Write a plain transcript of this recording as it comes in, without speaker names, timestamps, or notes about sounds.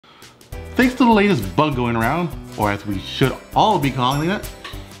thanks to the latest bug going around, or as we should all be calling it,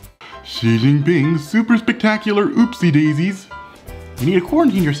 Xi Jinping's super spectacular oopsie daisies, you need to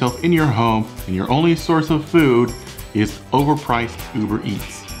quarantine yourself in your home and your only source of food is overpriced Uber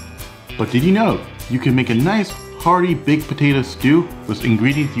Eats. But did you know you can make a nice hearty baked potato stew with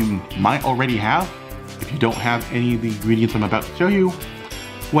ingredients you might already have? If you don't have any of the ingredients I'm about to show you,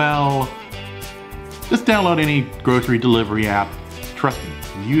 well, just download any grocery delivery app. Trust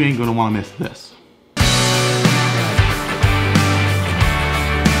me, you ain't gonna wanna miss this.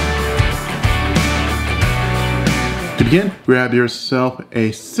 To begin, grab yourself a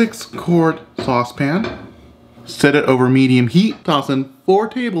 6-quart saucepan. Set it over medium heat, toss in 4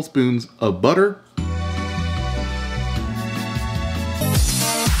 tablespoons of butter.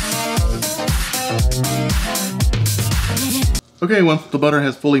 Okay, once the butter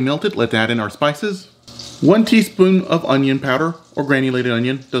has fully melted, let's add in our spices. 1 teaspoon of onion powder, or granulated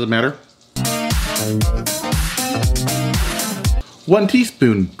onion, doesn't matter. 1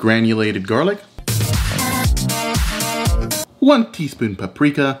 teaspoon granulated garlic. 1 teaspoon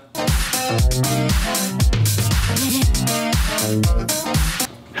paprika.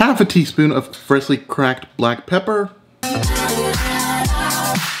 Half a teaspoon of freshly cracked black pepper.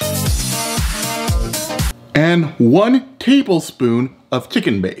 And 1 tablespoon of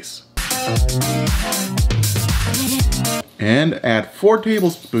chicken base. And add 4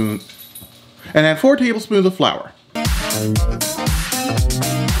 tablespoons of flour.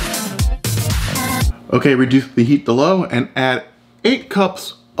 Okay, reduce the heat to low and add 8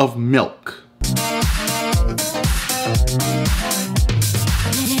 cups of milk.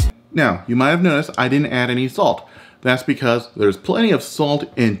 Now, you might have noticed I didn't add any salt. That's because there's plenty of salt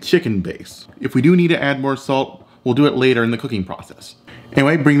in chicken base. If we do need to add more salt, we'll do it later in the cooking process.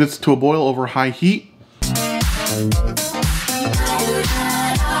 Anyway, bring this to a boil over high heat.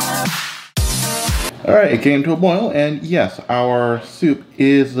 Alright, it came to a boil, and yes, our soup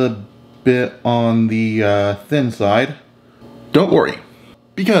is a bit on the thin side. Don't worry,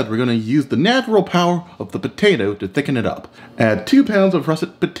 because we're going to use the natural power of the potato to thicken it up. Add 2 pounds of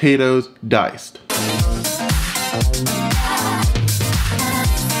russet potatoes diced.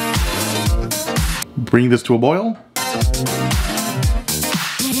 Bring this to a boil.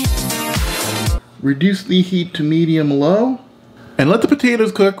 Reduce the heat to medium-low. And let the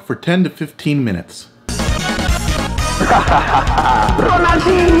potatoes cook for 10 to 15 minutes.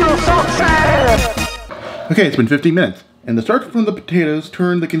 Okay, it's been 15 minutes. And the starch from the potatoes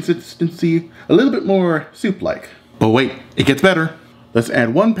turned the consistency a little bit more soup-like. But wait, it gets better. Let's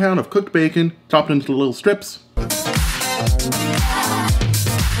add 1 pound of cooked bacon, chopped into little strips.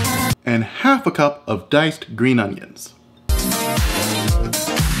 And half a cup of diced green onions.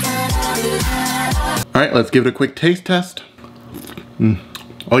 Alright, let's give it a quick taste test.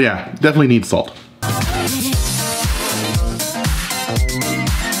 Oh yeah, definitely needs salt.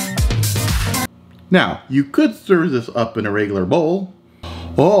 Now, you could serve this up in a regular bowl,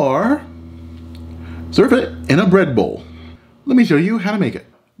 or serve it in a bread bowl. Let me show you how to make it.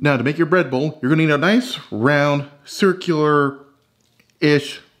 Now, to make your bread bowl, you're gonna need a nice, round,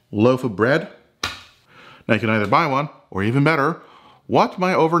 circular-ish loaf of bread. Now, you can either buy one, or even better, watch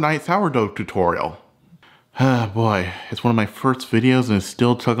my overnight sourdough tutorial. Ah, boy, it's one of my first videos and it's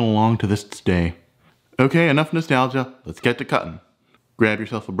still chugging along to this day. Okay, enough nostalgia, let's get to cutting. Grab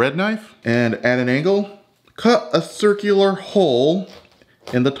yourself a bread knife, and at an angle, cut a circular hole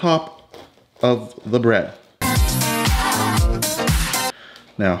in the top of the bread.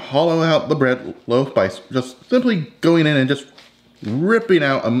 Now hollow out the bread loaf by just simply going in and just ripping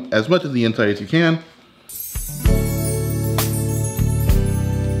out as much of the inside as you can.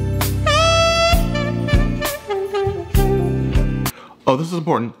 Oh, this is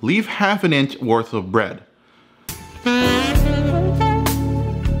important. Leave half an inch worth of bread.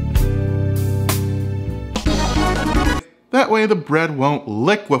 That way the bread won't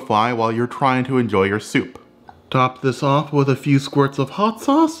liquefy while you're trying to enjoy your soup. Top this off with a few squirts of hot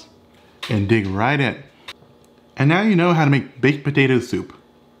sauce and dig right in. And now you know how to make baked potato soup.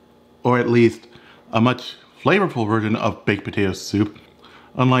 Or at least a much flavorful version of baked potato soup,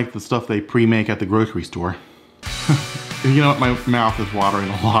 unlike the stuff they pre-make at the grocery store. You know what, my mouth is watering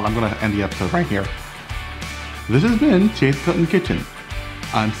a lot. I'm gonna end the episode right here. This has been Cuttin Kitchen.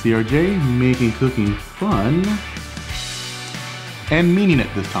 I'm CRJ, making cooking fun. And meaning it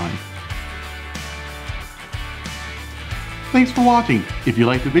this time. Thanks for watching. If you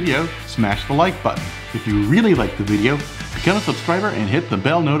liked the video, smash the like button. If you really liked the video, become a subscriber and hit the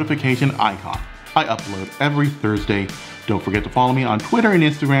bell notification icon. I upload every Thursday. Don't forget to follow me on Twitter and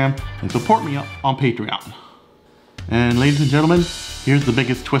Instagram and support me on Patreon. And ladies and gentlemen, here's the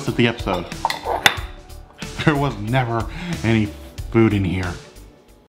biggest twist of the episode. There was never any food in here.